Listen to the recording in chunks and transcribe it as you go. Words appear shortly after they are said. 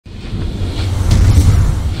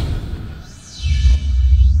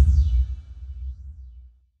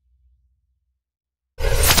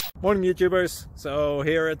Morning YouTubers. So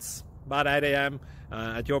here it's about 8 a.m.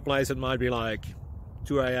 At your place it might be like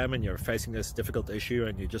 2 a.m. and you're facing this difficult issue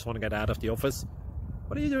and you just want to get out of the office.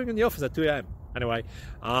 What are you doing in the office at 2 a.m.? Anyway,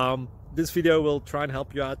 this video will try and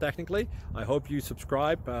help you out technically. I hope you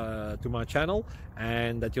subscribe to my channel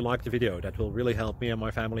and that you like the video. That will really help me and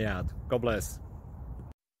my family out. God bless.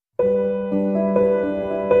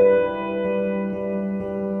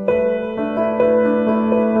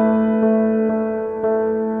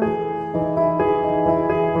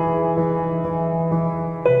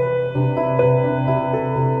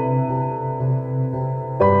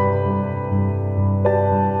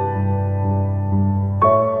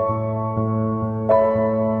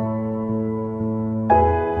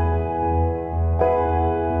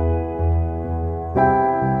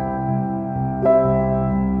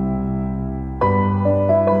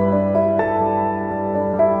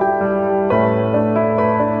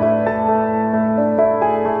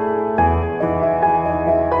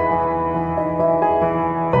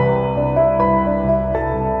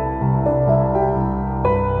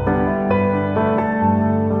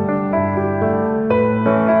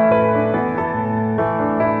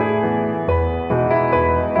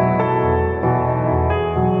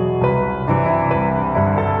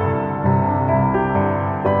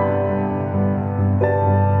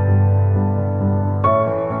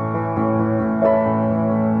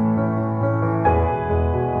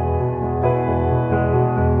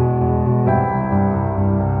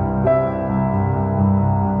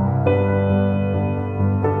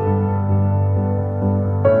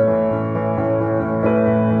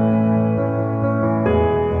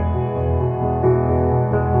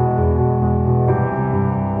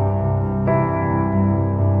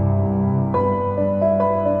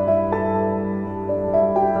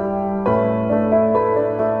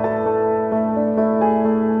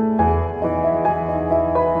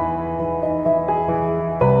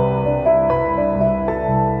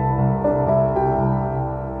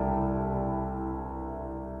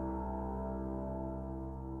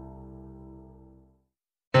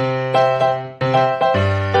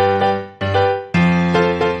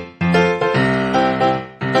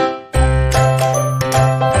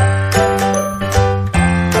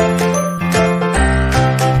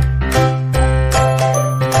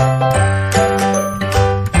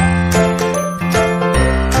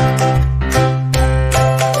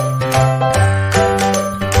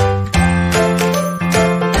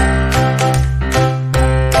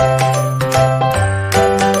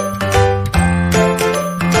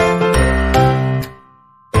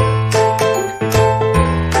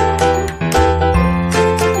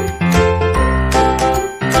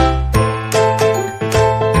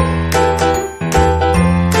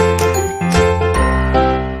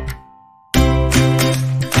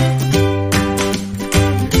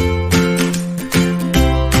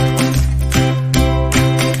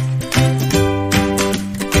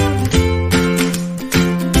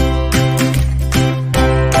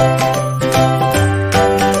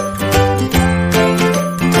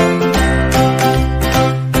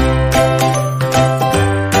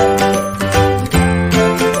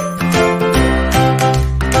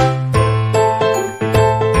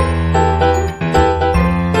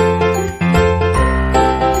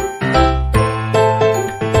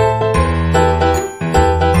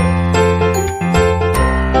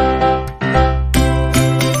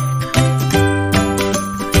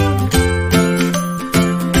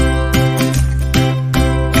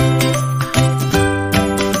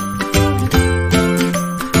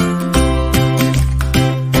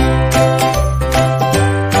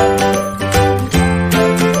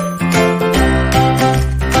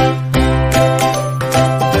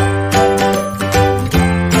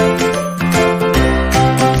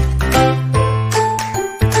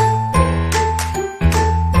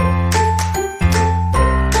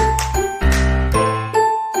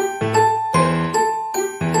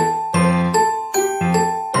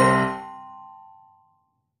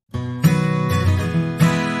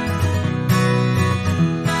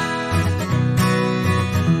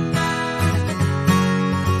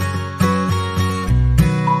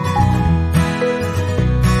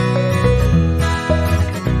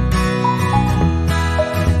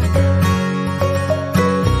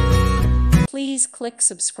 Please click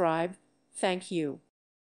subscribe. Thank you.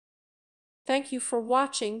 Thank you for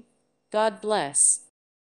watching. God bless.